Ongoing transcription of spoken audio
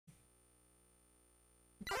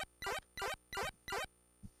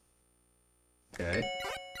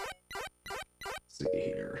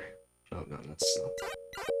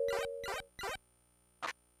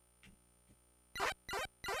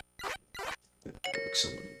looks a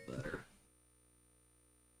little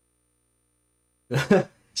better.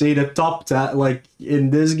 See, the top like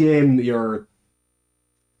in this game, your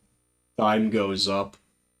time goes up,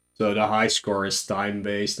 so the high score is time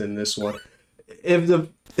based. In this one, if the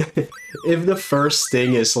if the first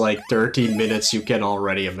thing is like 13 minutes, you can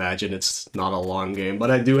already imagine it's not a long game.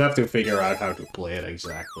 But I do have to figure out how to play it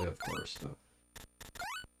exactly, of course.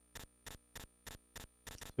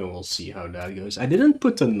 So we'll see how that goes. I didn't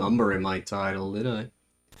put the number in my title, did I?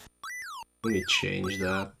 Let me change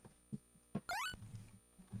that.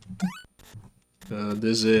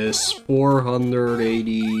 This is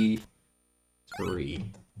 483.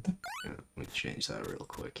 Yeah, let me change that real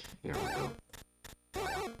quick. Here we go.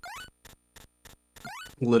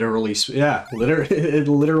 Literally, yeah, it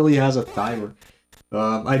literally has a timer.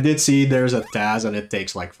 I did see there's a Taz and it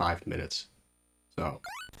takes like 5 minutes. So.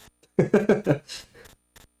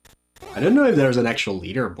 I don't know if there's an actual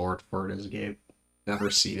leaderboard for this game.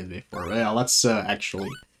 Never seen it before. But yeah, let's actually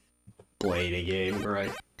play the game,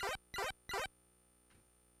 right?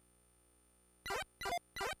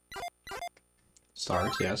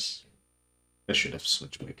 Start, yes. I should have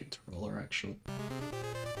switched my controller, actually.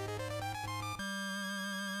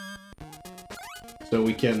 So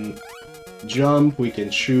we can jump, we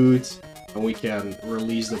can shoot, and we can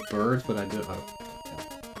release the bird, but I do...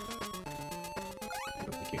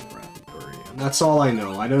 That's all I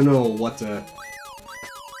know. I don't know what the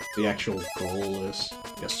actual goal is.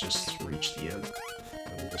 I guess just reach the end.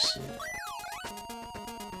 And just see.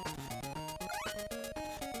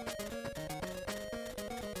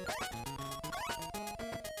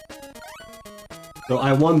 So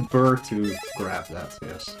I want Bird to grab that,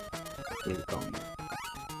 yes. Income.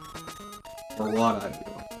 For what I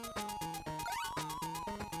know.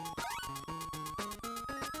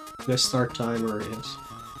 Let's start timer, yes.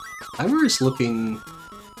 Timer is looking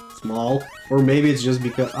small, or maybe it's just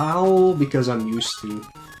because because I'm used to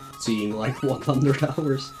seeing like 100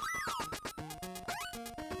 hours.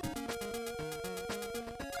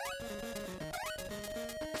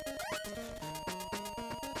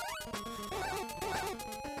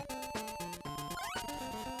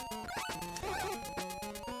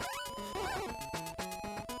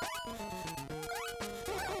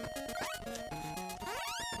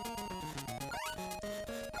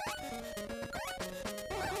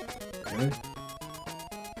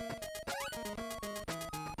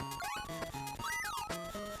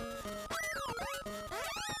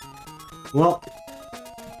 Well,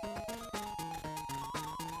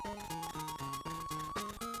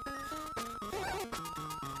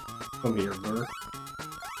 come here, bird.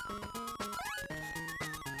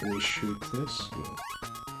 Can we shoot this?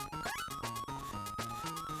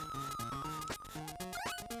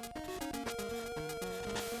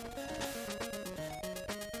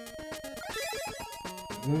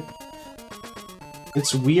 No.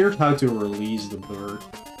 It's weird how to release the bird.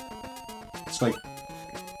 It's like...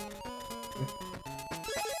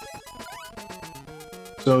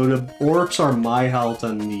 So the orbs are my health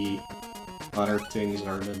and the other things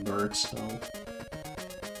are the bird's health.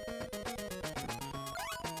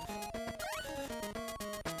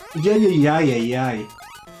 Yeah.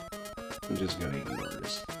 I'm just gonna ignore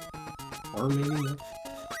this. Or maybe not.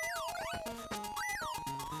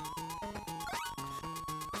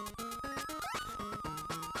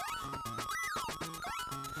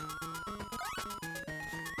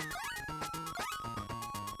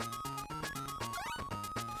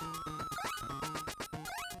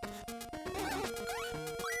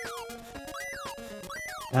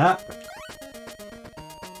 Ah.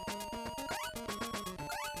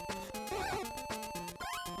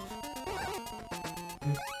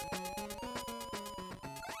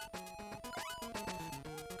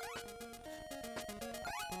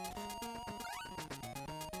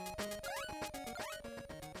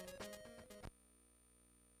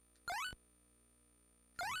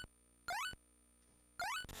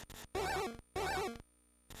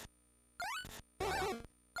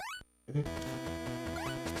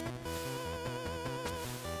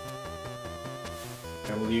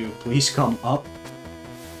 Will you please come up?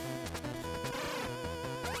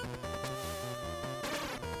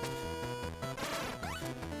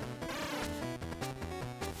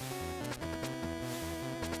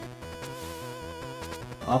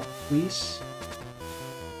 Up, please.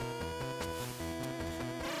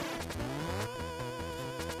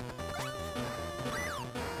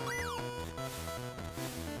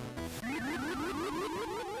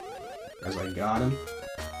 As I got him.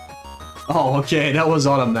 Oh, okay, that was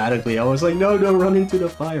automatically. I was like, no, don't run into the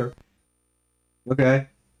fire. Okay.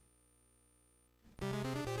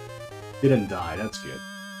 Didn't die, that's good.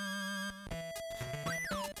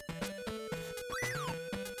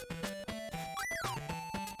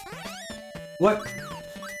 What?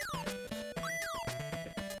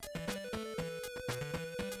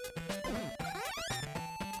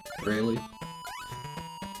 Really?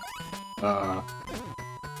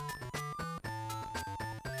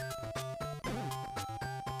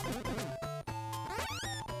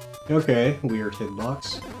 Okay, weird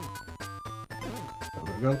hitbox. There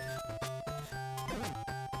we go.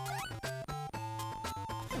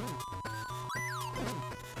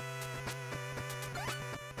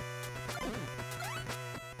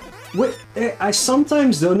 Wait, I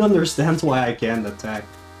sometimes don't understand why I can't attack.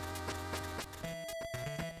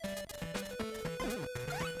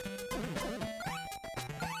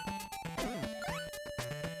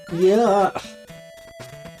 Yeah.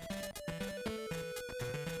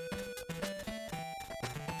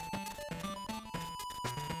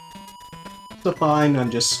 So fine, I'm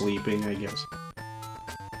just sleeping, I guess.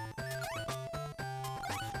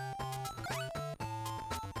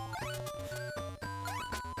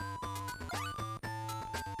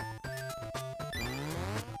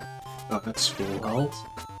 Oh, that's full health.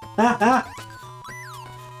 Ha ha!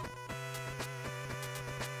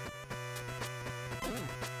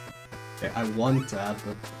 Okay, I want that,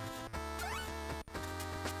 but...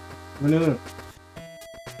 No, no, no.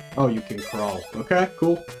 Oh, you can crawl. Okay,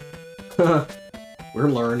 cool. We're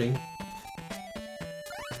learning.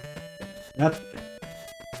 That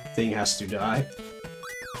thing has to die.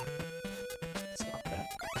 Stop that.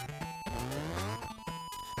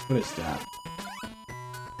 What is that?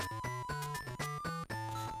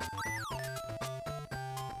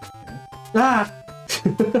 Ah!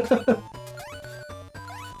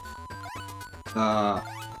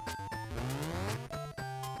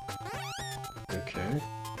 Okay.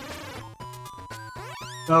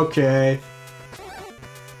 Okay.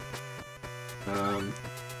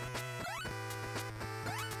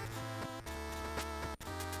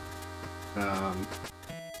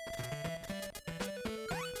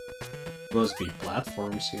 Supposed to be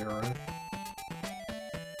platforms here, right?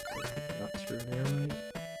 Not through there, right?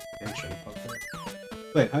 And jump up there.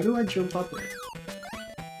 Wait, how do I jump up there?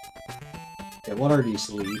 Okay, what are these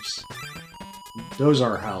leaves? Those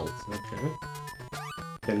are health, okay.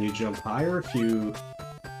 Can you jump higher if you...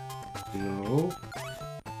 No.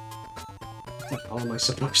 What the hell am I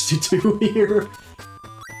supposed to do here?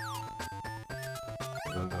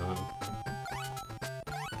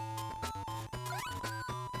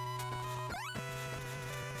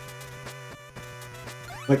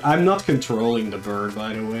 Like, I'm not controlling the bird,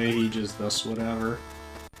 by the way, he just does whatever.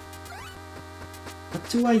 What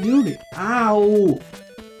do I do? Ow!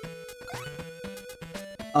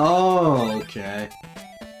 Oh, okay.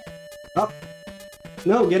 Oh!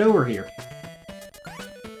 No, get over here.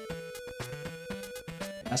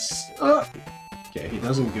 Yes. Oh! Okay, he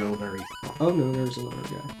doesn't go very far. Oh no, there's another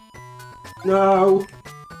guy. No!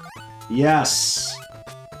 Yes!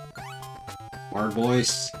 Smart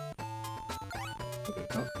boys.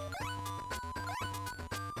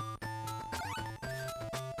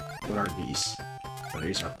 What are these? Oh,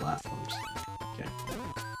 these are platforms. Okay.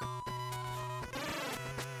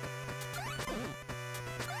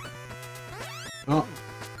 Oh.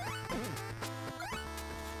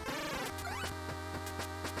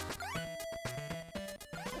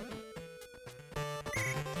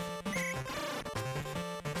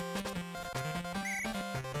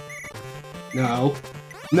 No.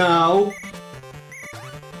 No!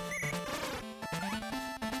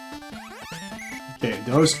 Okay,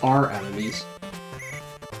 those are enemies.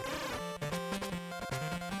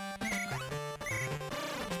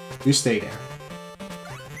 You stay there.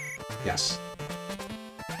 Yes.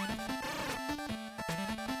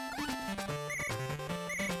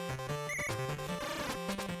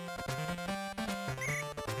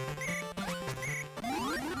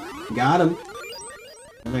 Got him.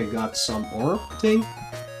 And I got some orb thing.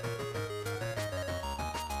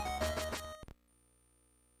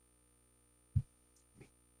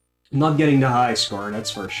 I'm not getting the high score, that's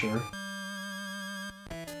for sure.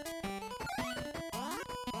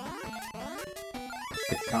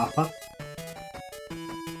 The kappa.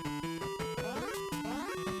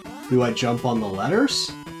 Do I jump on the letters?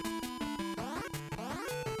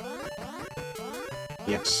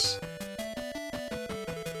 Yes.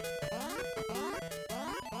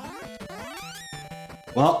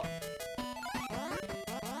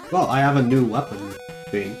 Well, I have a new weapon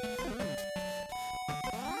thing.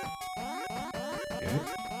 Okay.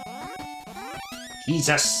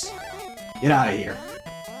 Jesus! Get out of here.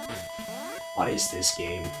 What is this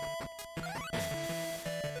game?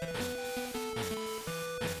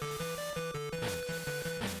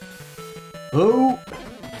 Oh!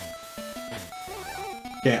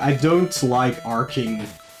 Okay, I don't like arcing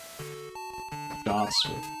shots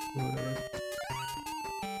or whatever.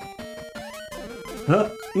 Huh?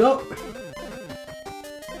 No!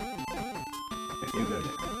 Okay, you go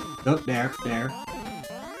there. Nope, there.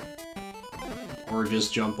 Or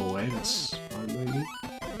just jump away, that's fine maybe.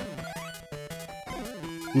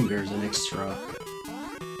 Ooh, there's an extra.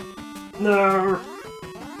 No!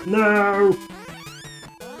 No!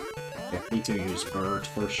 Yeah, need to use bird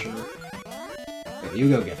for sure. Okay, you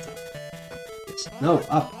go get them. Yes. No,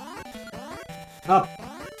 up! Up!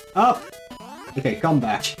 Up! Okay, come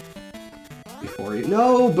back. Before you—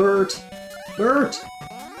 No, Bert! Bert!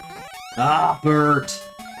 Ah, Bert!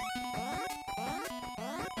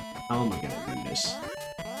 How am I gonna do this?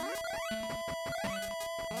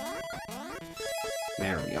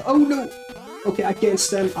 There we go. Oh no! Okay, I can't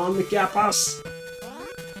stand on the capas!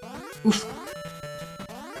 Oof!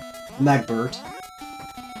 Come back, Bert.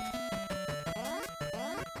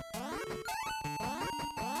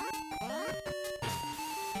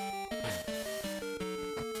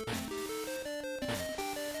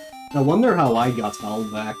 I wonder how I got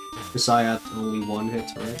held back, because I had only one hit,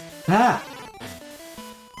 right? Ah!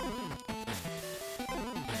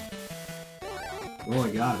 Oh, I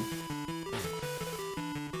got him.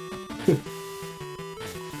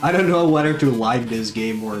 I don't know whether to like this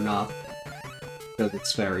game or not, because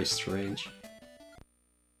it's very strange.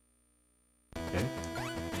 Okay.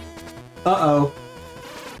 Uh-oh.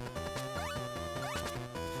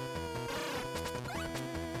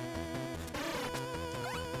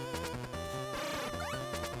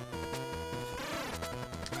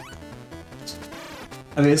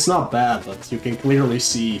 I mean, it's not bad, but you can clearly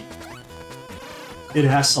see it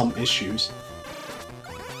has some issues.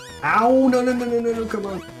 Ow! No, come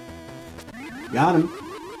on. Got him.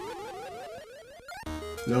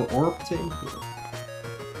 No orb thing? No.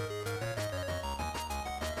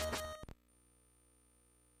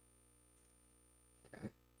 Okay.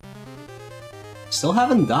 Still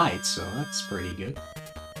haven't died, so that's pretty good.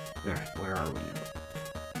 Alright, where are we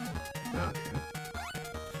now? Okay.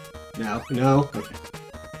 No, okay.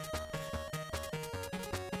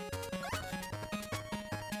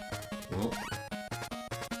 Well.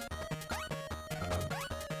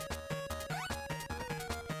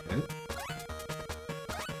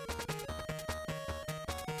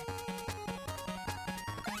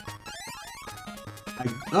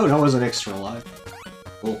 Okay. Oh, that was an extra life.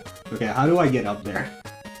 Cool. Okay, how do I get up there?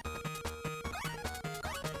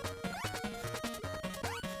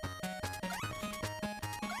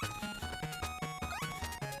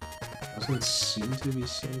 Doesn't seem to be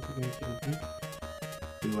something I can do.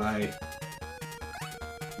 Do I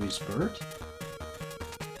use bird?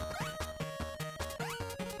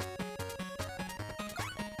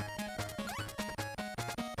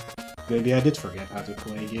 Maybe I did forget how to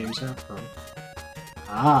play games after all.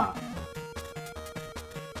 Ah!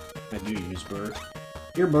 I do use bird.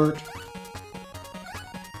 Here, bird.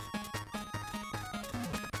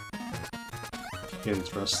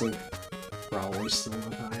 Interesting. Probably still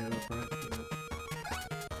not high enough, right?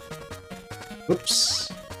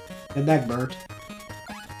 Oops. Head back, bird.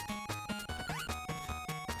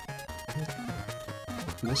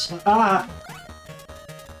 This side. Ah!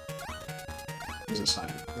 There's a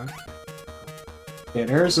side, right? Yeah,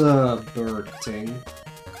 there's a bird thing.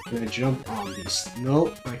 Can I jump on these?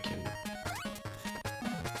 No, I can.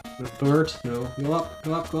 No, bird, no. Go up,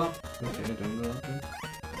 go up, go up. Okay, don't go up there.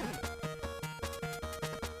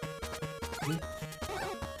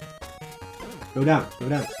 Go down, go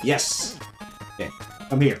down. Yes! Okay,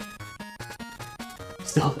 come here.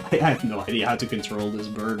 Still, I have no idea how to control this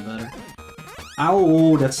bird better.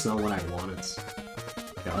 Ow, that's not what I wanted.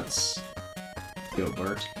 Okay, let's go,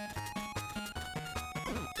 bird.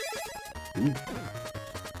 Ooh.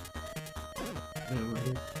 Over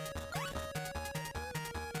here.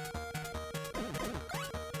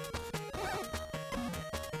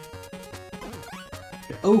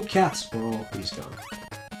 Okay. Oh, cats! Oh, he's gone.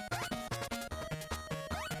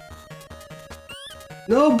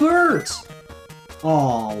 No birds!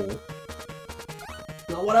 Oh,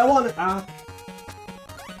 not what I wanted. Ah.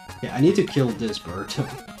 Yeah, I need to kill this bird.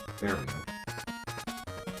 There we go.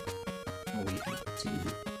 Oh, we have to.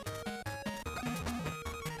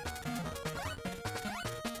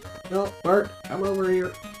 No, Bert, come over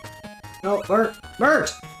here. No, Bert,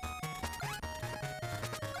 Bert!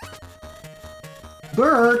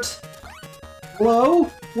 Bert! Hello?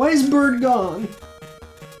 Why is Bert gone?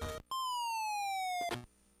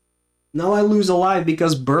 Now I lose a life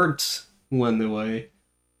because Bert went away.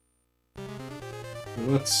 Well,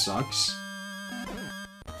 that sucks.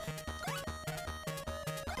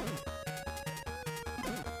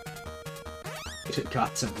 It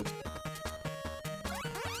got down.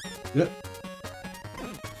 Yep.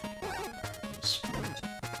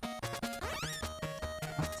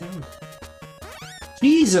 Got down.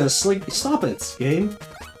 Jesus! Like, stop it, game.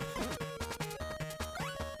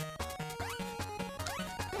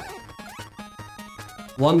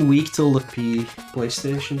 One week till the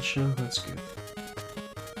PlayStation show? That's good.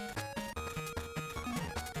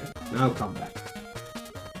 Okay, now come back.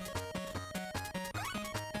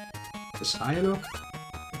 Is high enough?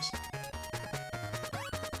 Yes.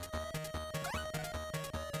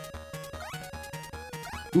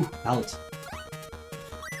 Ooh, health.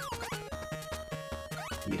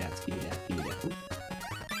 Give me that, give me that, give me that. Ooh.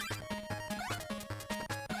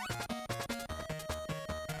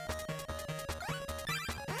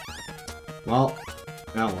 Well,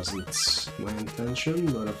 that wasn't my intention,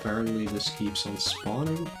 but apparently this keeps on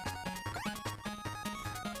spawning.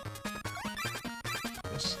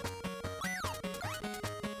 Yes.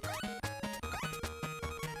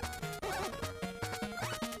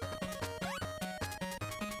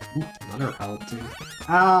 Ooh, another health thing.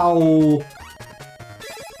 Ow!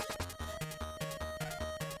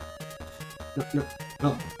 No, no,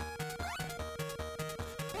 no.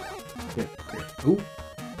 Here, here. Ooh.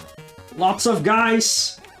 Lots of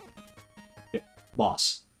guys! Yeah,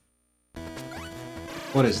 boss.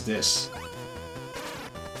 What is this?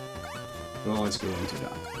 Oh, it's going to die.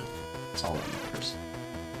 That's all that matters.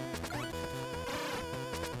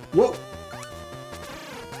 Whoa!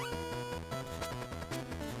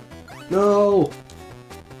 No!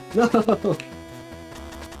 No!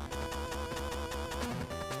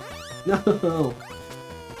 No!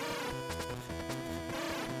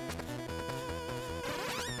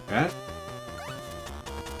 Okay.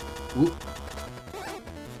 Whoop.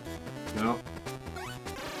 No.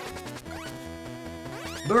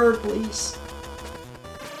 Bird, please!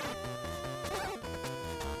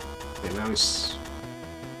 Okay, now he's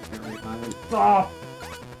very high. Oh!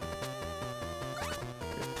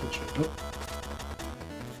 Okay, oh.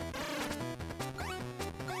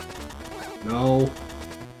 No.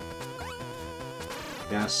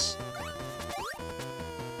 Yes.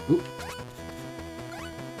 Oop.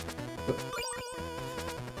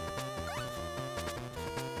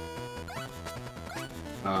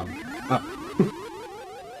 Oh.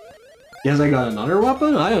 Guess I got another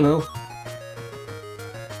weapon? I don't know.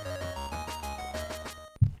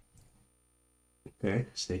 Okay,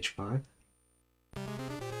 stage 5.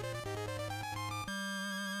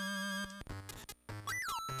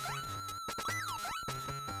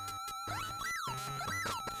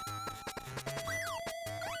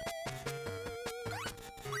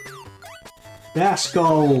 Yeah,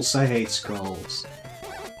 skulls! I hate skulls.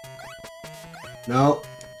 No.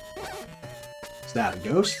 Is that a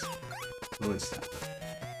ghost? What is that?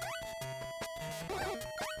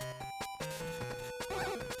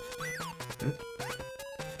 Okay.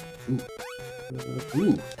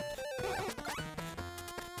 Ooh.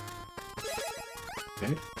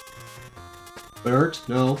 Okay. Bird?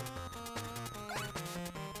 No.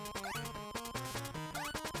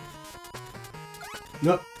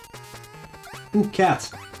 Nope. Ooh, cat!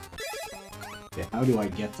 Okay, how do I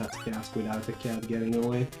get that cat without the cat getting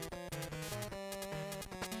away?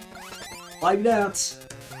 Like that!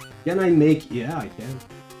 Can I make... Yeah, I can.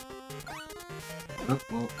 Oh,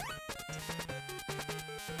 well.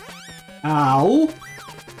 Ow!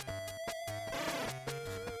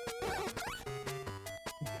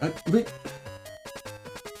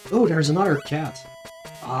 Oh, there's another cat.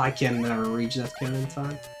 Oh, I can never reach that cat in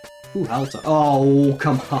time. Ooh, Alta. Oh,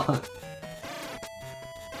 come on.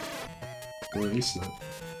 Well, at least not.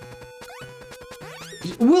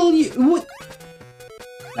 Will you... What?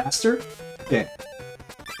 Bastard? Okay.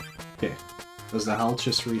 Okay. Does the health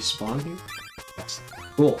just respawn here? Yes.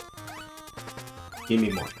 Cool. Give me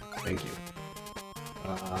more. Thank you.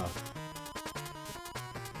 Oh.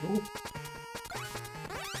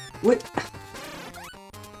 What?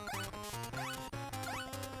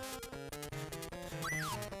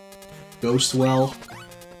 Ghost well.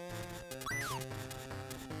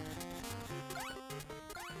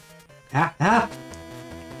 Ah, ah!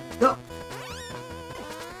 No!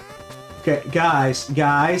 Okay, guys,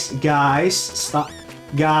 stop.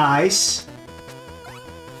 Guys!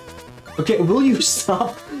 Okay, will you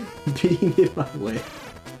stop being in my way?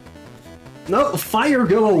 No, fire,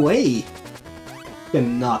 go away!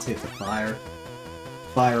 Cannot hit the fire.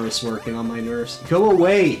 Fire is working on my nerves. Go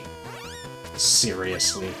away!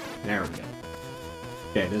 Seriously. There we go.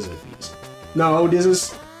 Okay, this is easy. No, this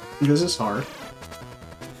is hard.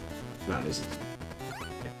 No, this is...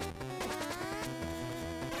 Okay.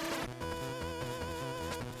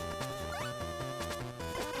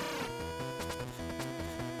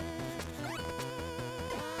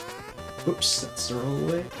 Oops, that's the wrong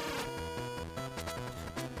way.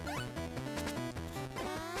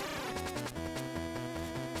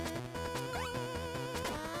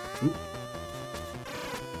 Oop.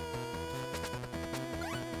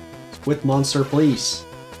 Squid monster, please.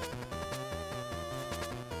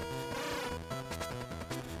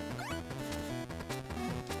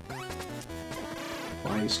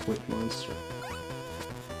 Flying squid monster.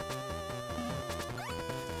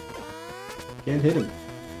 Can't hit him.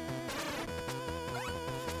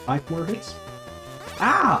 5 more hits?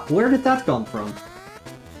 Ah! Where did that come from?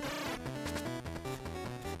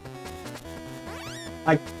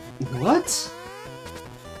 What?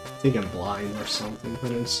 I think I'm blind or something. I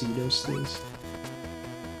don't see those things.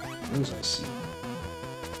 Those I see.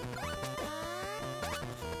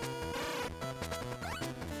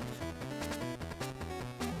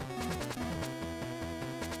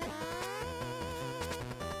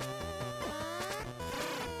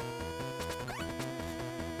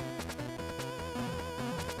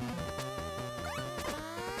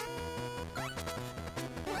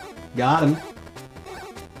 Got him.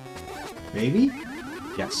 Maybe?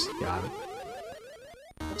 Yes, got him.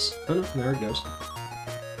 Yes. Oh no, there it goes.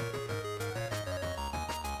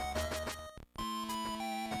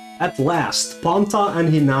 At last, Ponta and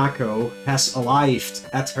Hinako has arrived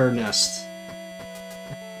at her nest.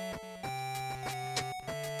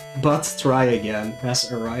 But try again.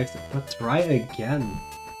 Has arrived, but try again.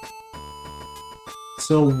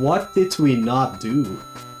 So what did we not do?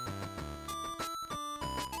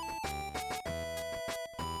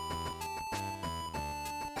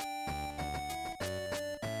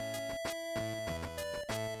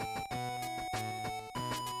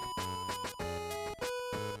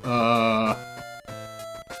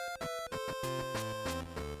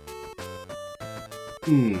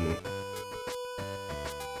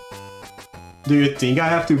 Do you think I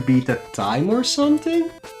have to beat the time or something?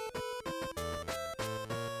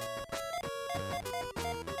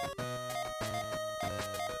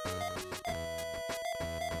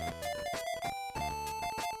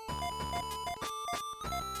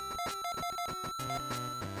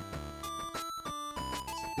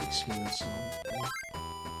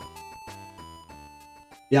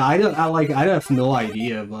 Yeah, I have no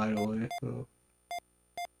idea, by the way. So.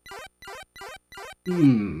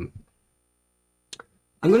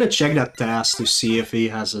 I'm gonna check that task to see if he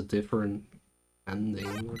has a different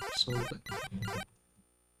ending or something.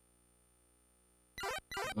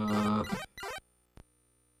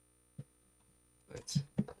 Right.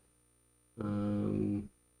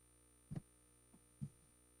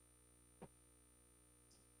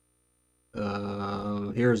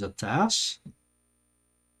 Here's a task.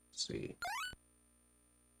 Let's see.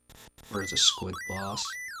 Where's the squid boss?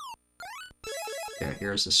 Yeah,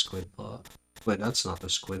 here's the squid boss. Wait, that's not the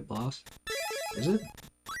squid boss. Is it?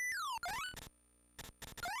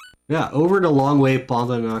 Yeah, over the long way,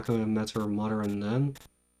 Ponta and Hinako met her mother, and then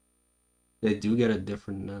they do get a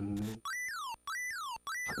different ending.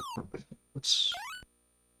 What's...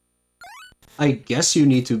 I guess you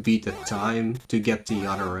need to beat the time to get the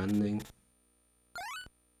other ending.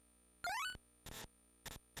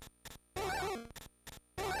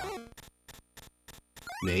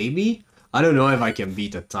 Maybe? I don't know if I can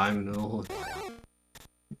beat the time though.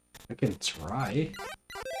 I can try.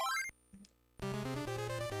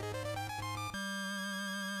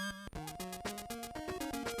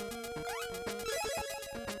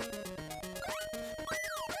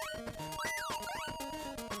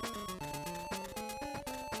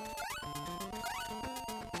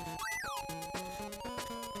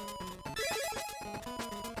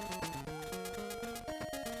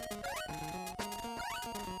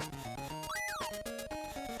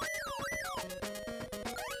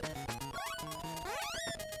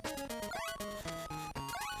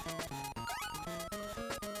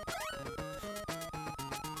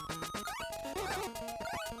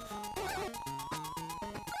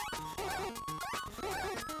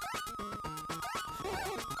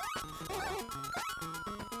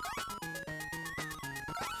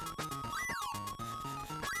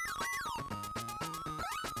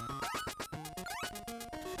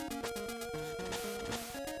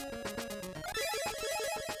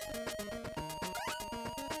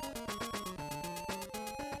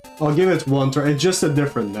 I'll give it one turn. It's just a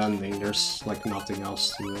different ending. There's like nothing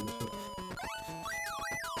else to it.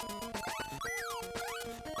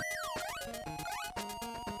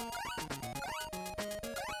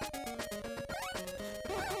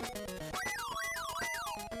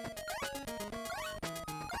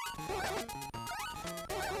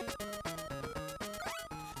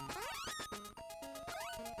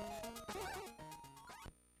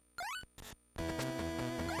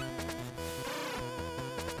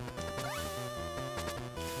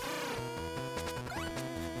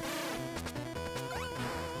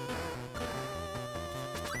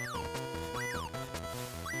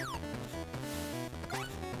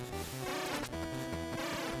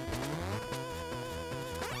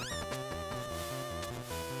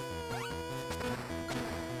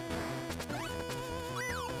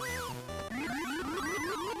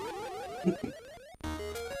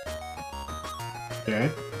 Okay.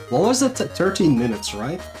 What was it? 13 minutes,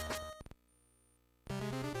 right?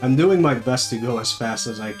 I'm doing my best to go as fast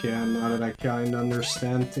as I can, now that I kinda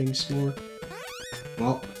understand things more.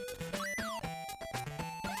 Well...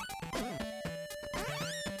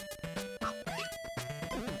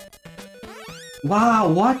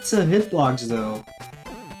 Wow, what the hitbox though?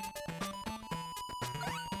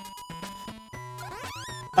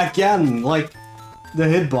 Again, like, the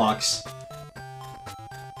hitbox.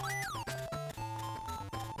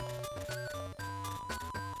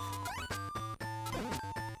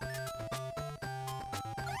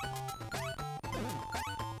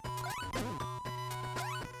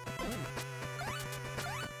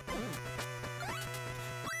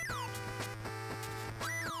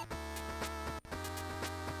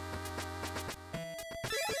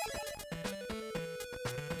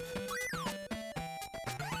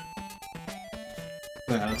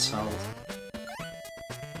 Yeah, that's how.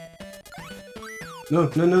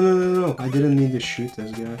 No, no, no, no, no, no! I didn't mean to shoot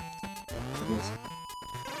this guy.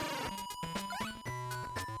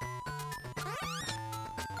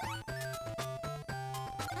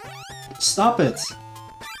 Stop it!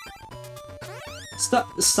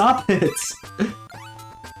 Stop it!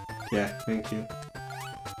 Yeah, thank you.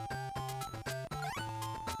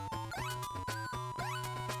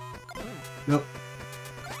 Nope.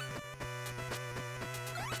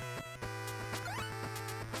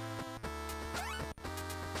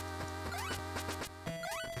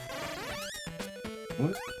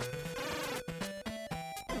 What?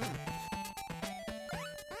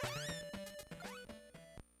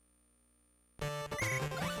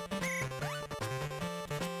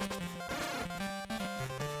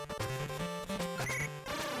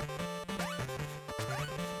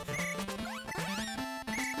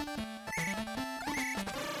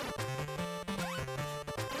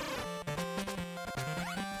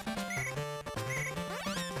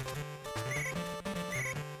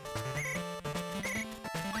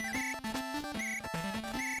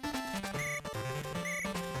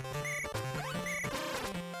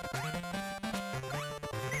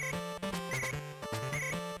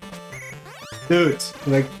 Dude,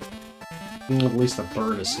 like, at least a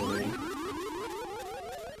bird is swimming.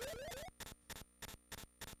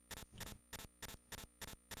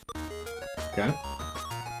 Okay.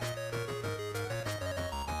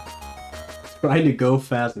 Trying to go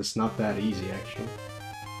fast is not that easy, actually.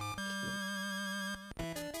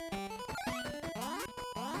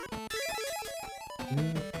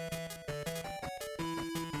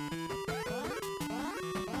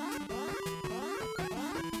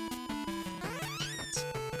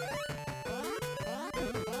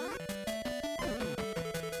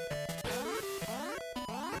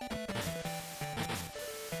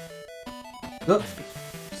 Oh,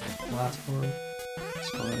 platform. It's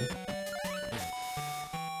fine.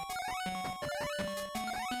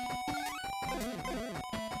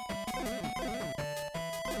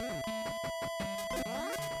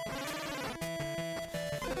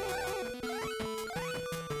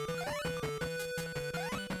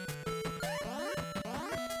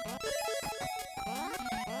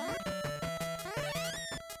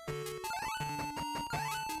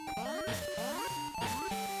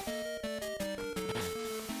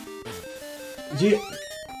 Yeah.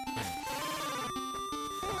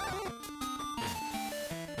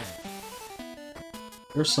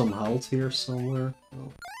 There's some health here somewhere.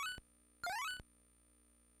 Oh.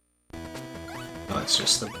 No, it's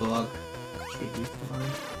just a bug. Should be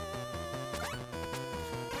fine.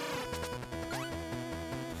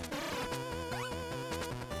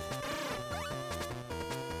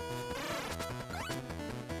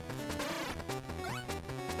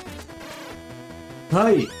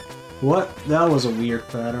 Hi! What? That was a weird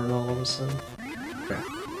pattern all of a sudden. Okay.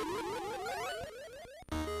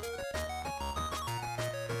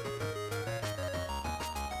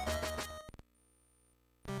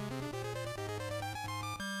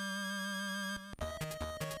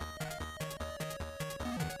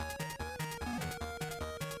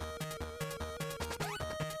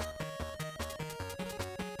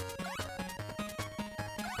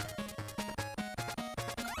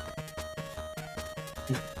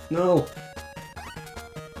 No!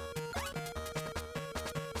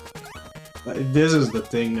 This is the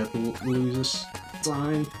thing that loses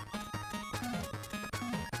time.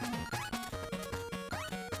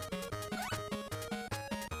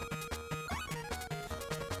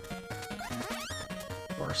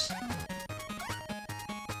 Of course.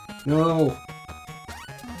 No!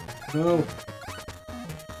 No!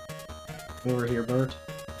 Over here, bird.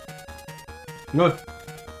 No!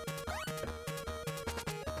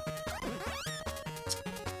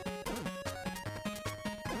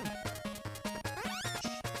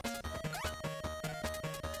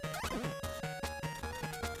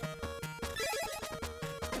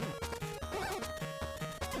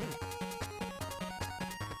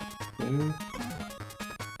 Okay.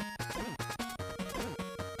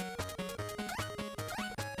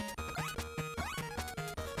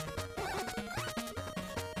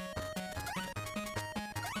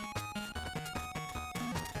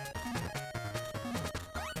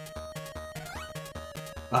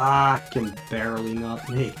 Ah, I can barely not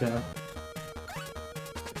make that.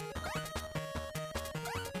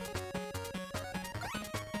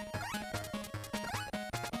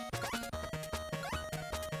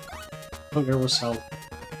 Oh, there was help.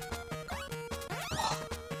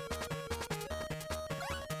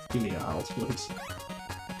 Give me a health, please.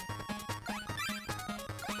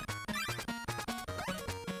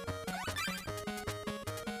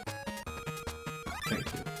 Thank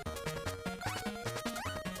you.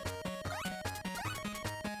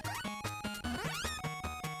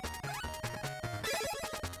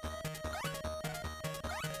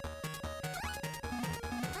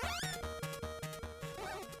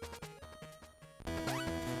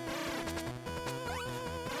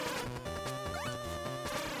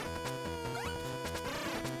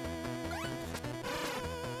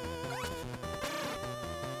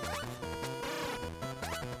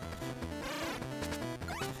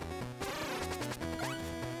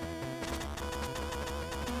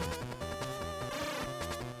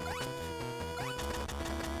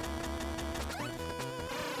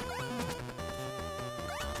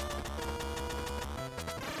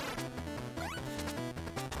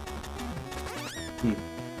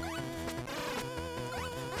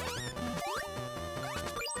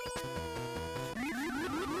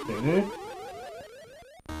 Okay.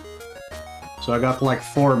 So I got like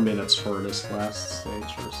 4 minutes for this last stage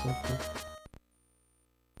or something.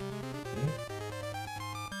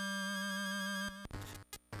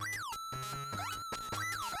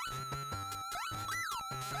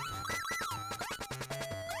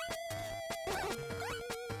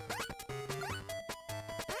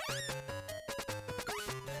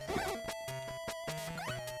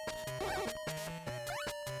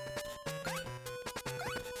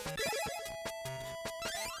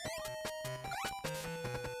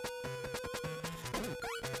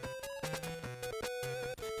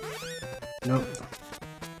 Nope.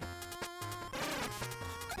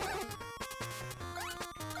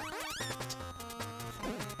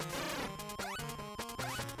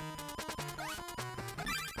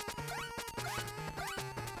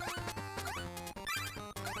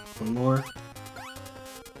 One more.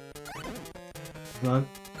 Come on.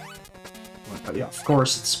 Yeah, of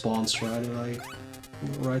course it spawns right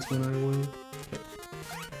when I win. Okay.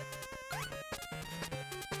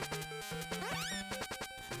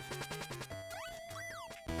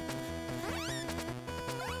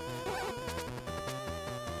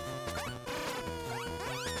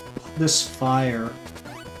 This fire.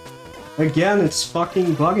 Again, it's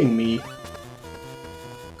fucking bugging me.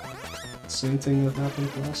 Same thing that happened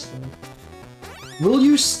last time. Will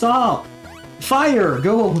you stop? Fire!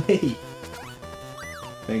 Go away!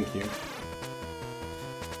 Thank you.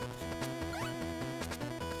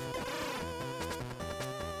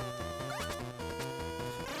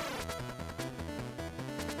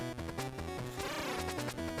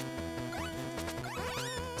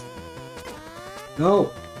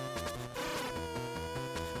 No!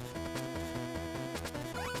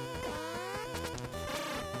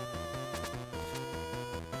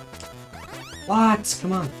 What?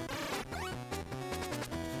 Come on.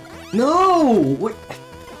 No! What?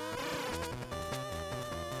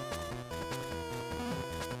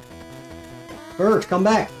 Bert, come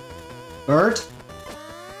back! Bert?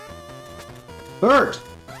 Bert!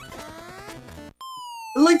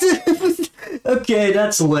 Like this. Okay,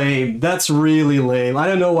 that's lame. That's really lame. I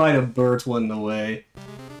don't know why the Bert went away.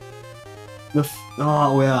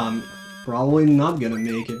 Oh, yeah, I'm probably not gonna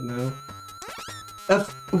make it now.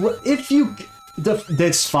 If you...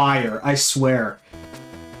 That's fire, I swear.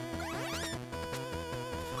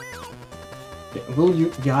 Will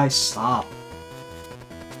you guys stop?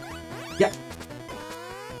 Yeah.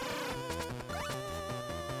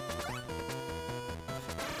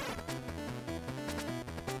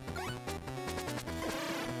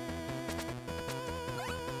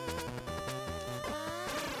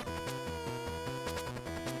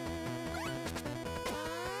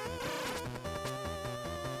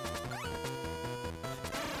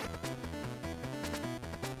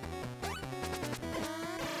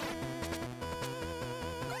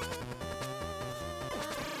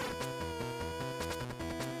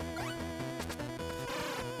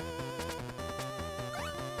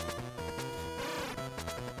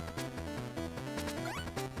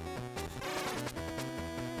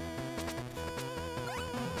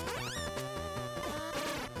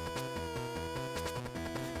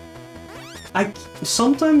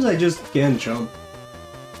 Sometimes I just can't jump.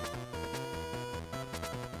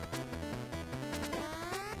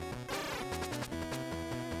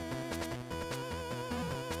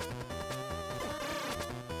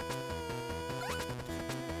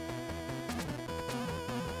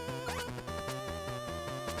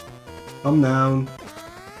 Come down.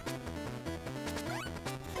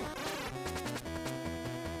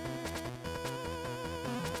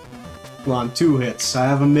 Come on, 2 hits. I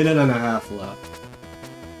have a minute and a half left.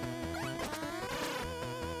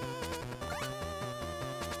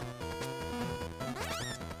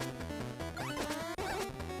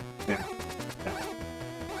 Yeah.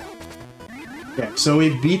 Okay, so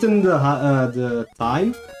we've beaten the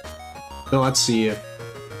time. So let's see if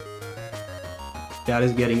that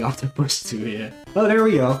is getting octopus too, yeah. Oh, there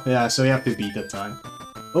we go. Yeah, so you have to beat the time.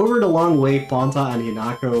 Over the long way, Ponta and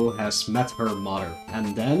Hinako has met her mother,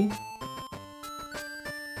 and then...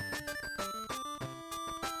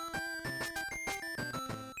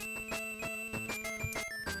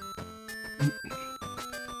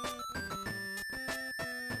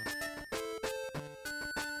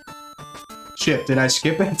 Shit, did I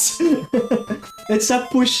skip it? It said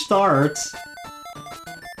push start.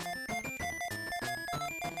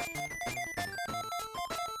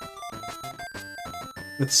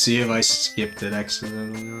 Let's see if I skipped it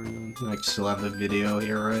accidentally or not. I still have the video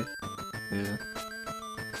here, right? Yeah.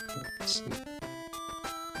 Let's see.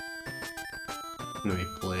 Maybe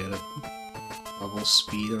play it at level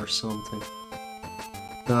speed or something.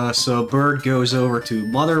 So bird goes over to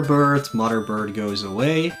mother bird goes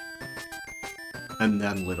away. And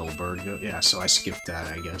then little bird goes... Yeah, so I skipped that,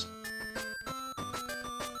 I guess.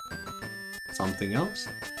 Something else?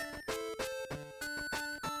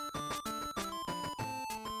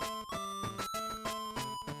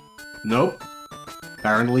 Nope.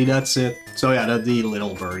 Apparently that's it. So yeah, the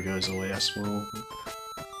little bird goes away as well.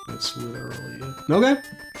 That's literally it. Okay.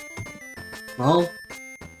 Well,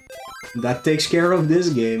 that takes care of this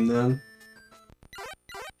game then.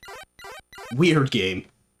 Weird game.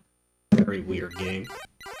 Very weird game.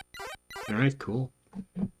 Alright, cool.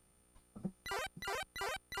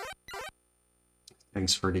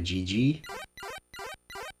 Thanks for the GG.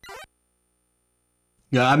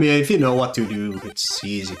 Yeah, I mean, if you know what to do, it's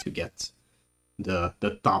easy to get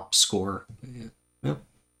the top score. Yeah.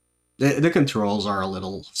 The controls are a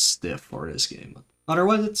little stiff for this game, but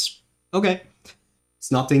otherwise it's okay.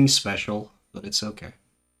 It's nothing special, but it's okay.